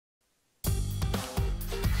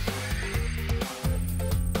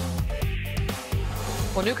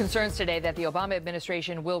Well, new concerns today that the Obama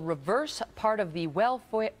administration will reverse part of the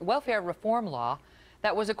welfare reform law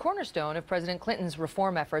that was a cornerstone of President Clinton's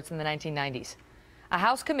reform efforts in the 1990s. A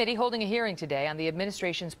House committee holding a hearing today on the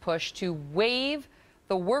administration's push to waive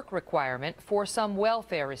the work requirement for some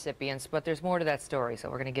welfare recipients, but there's more to that story, so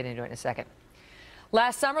we're going to get into it in a second.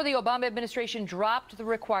 Last summer, the Obama administration dropped the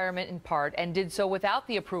requirement in part and did so without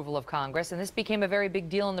the approval of Congress, and this became a very big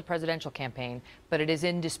deal in the presidential campaign, but it is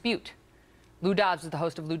in dispute. Lou Dobbs is the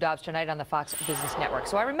host of Lou Dobbs Tonight on the Fox Business Network.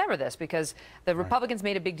 So I remember this because the Republicans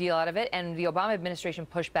made a big deal out of it, and the Obama administration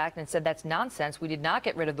pushed back and said that's nonsense. We did not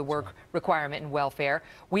get rid of the work requirement in welfare.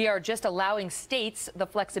 We are just allowing states the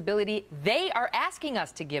flexibility they are asking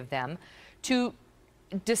us to give them to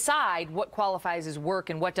decide what qualifies as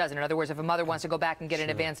work and what doesn't. In other words, if a mother wants to go back and get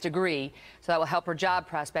an advanced degree, so that will help her job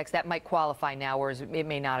prospects, that might qualify now, whereas it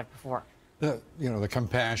may not have before. The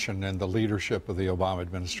compassion and the leadership of the Obama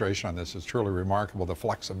administration on this is truly remarkable. The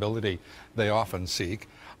flexibility they often seek.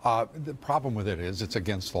 The problem with it is it's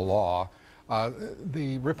against the law.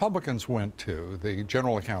 The Republicans went to the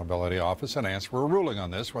General Accountability Office and asked for a ruling on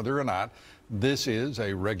this, whether or not this is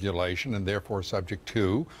a regulation and therefore subject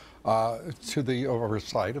to the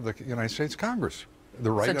oversight of the United States Congress. The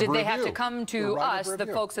right so of did review. they have to come to us, the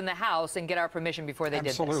folks in the House, and get our permission before they did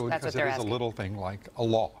this? Absolutely, That's what because they're it is asking. a little thing like a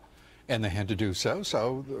law. And they had to do so.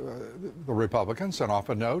 So the Republicans sent off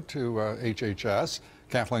a note to HHS,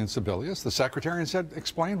 Kathleen Sebelius, the secretary, and said,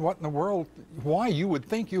 explain what in the world, why you would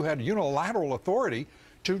think you had unilateral authority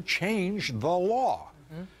to change the law.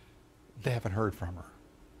 They haven't heard from her.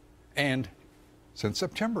 And since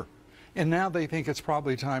September. And now they think it's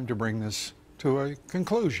probably time to bring this to a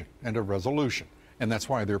conclusion and a resolution. And that's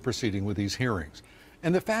why they're proceeding with these hearings.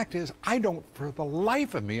 And the fact is, I don't, for the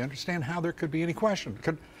life of me, understand how there could be any question.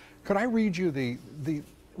 Could I read you the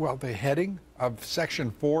heading of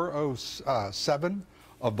Section 407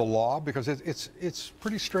 of the law, because it's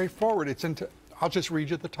pretty straightforward. I'll just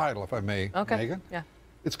read you the title, if I may, okay. Megan. Yeah.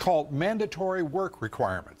 It's called Mandatory Work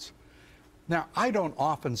Requirements. Now, I don't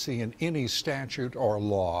often see in any statute or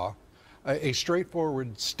law a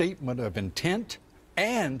straightforward statement of intent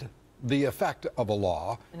and the effect of a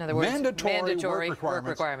law. In other words, mandatory work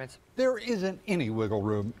requirements. There isn't any wiggle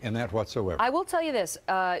room in that whatsoever. I will tell you this.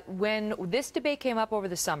 When this debate came up over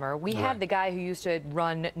the summer, we had the guy who used to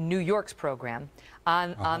run New York's program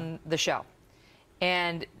on the show.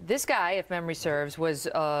 And this guy, if memory serves, was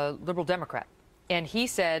a liberal Democrat. And he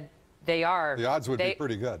said they are. The odds would be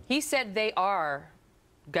pretty good. He said they are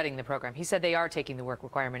gutting the program. He said they are taking the work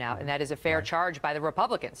requirement out, and that is a fair charge by the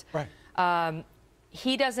Republicans. Right.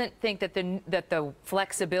 He doesn't think that the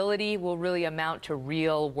flexibility will really amount to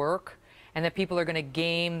real work, and that people are going to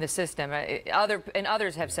game the system.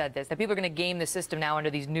 Others have said this, that people are going to game the system now under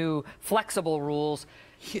these new flexible rules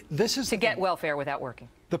to get welfare without working.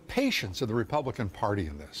 The patience of the Republican Party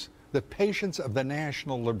in this, the patience of the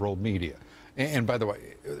national liberal media, and by the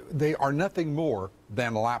way, they are nothing more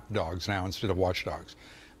than lapdogs now instead of watchdogs.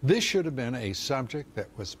 This should have been a subject that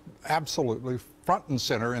was absolutely front and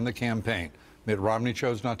center in the campaign. Mitt Romney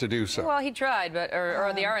chose not to do so. Well, he tried, but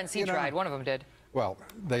or the RNC tried. One of them did. Well,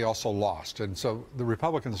 they also lost, and so the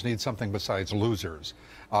Republicans need something besides losers.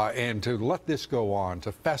 And to let this go on,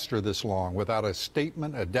 to fester this long without a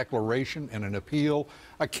statement, a declaration, and an appeal,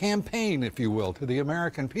 a campaign, if you will, to the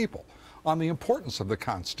American people on the importance of the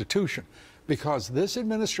Constitution, because this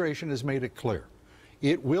administration has made it clear.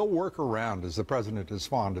 It will work around, as the president is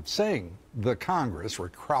fond of saying, the Congress,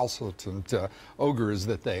 recalcitrant ogres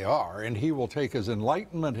that they are, and he will take his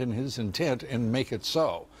enlightenment and his intent and make it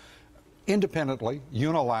so, independently,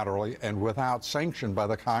 unilaterally, and without sanction by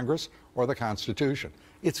the Congress or the Constitution.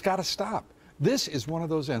 It's got to stop. This is one of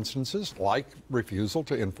those instances, like refusal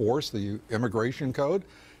to enforce the immigration code.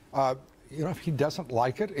 If he doesn't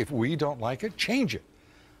like it, if we don't like it, change it.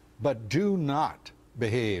 But do not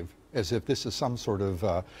behave as if this is some sort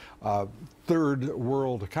of third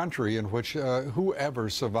world country in which whoever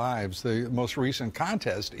survives the most recent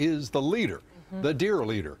contest is the leader, the dear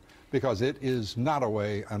leader, because it is not a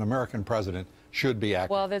way an American president should be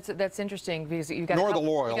acting. Well, that's interesting because you've got nor the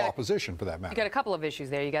loyal opposition for that matter. You got a couple of issues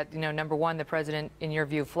there. You got, number one, the president, in your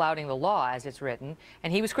view, flouting the law as it's written,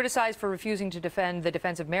 and he was criticized for refusing to defend the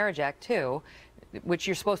Defense of Marriage Act too. which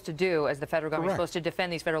you're supposed to do as the federal government. You're supposed to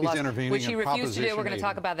defend these federal laws, which he refused to do. We're going to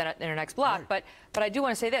talk about that in our next block. Right. But I do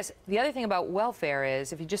want to say this. The other thing about welfare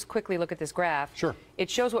is, if you just quickly look at this graph, sure, it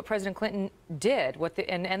shows what President Clinton did,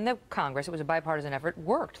 and the Congress, it was a bipartisan effort,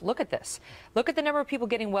 worked. Look at this. Look at the number of people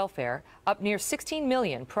getting welfare, up near 16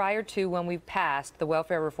 million prior to when we passed the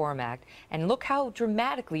Welfare Reform Act, and look how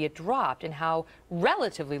dramatically it dropped and how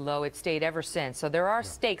relatively low it stayed ever since. So there are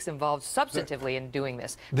stakes involved substantively in doing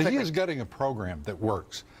this. He is getting a program that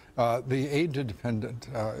works. The aid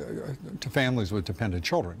to families with dependent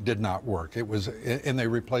children did not work. It was, and they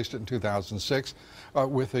replaced it in 2006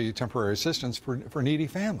 with the temporary assistance for needy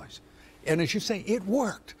families. And as you say, it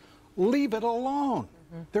worked. Leave it alone.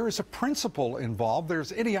 There is a principle involved,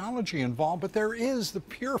 there's ideology involved, but there is the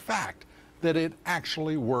pure fact that it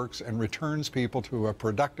actually works and returns people to a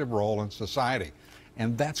productive role in society.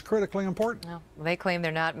 And that's critically important. Well, they claim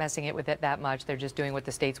they're not messing it with it that much. They're just doing what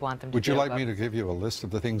the states want them to do. Would you like me to give you a list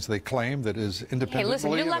of the things they claim that is independently Hey,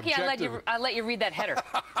 listen, you're lucky I let you read that header.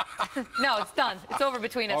 No, it's done. It's over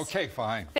between us. Okay, fine.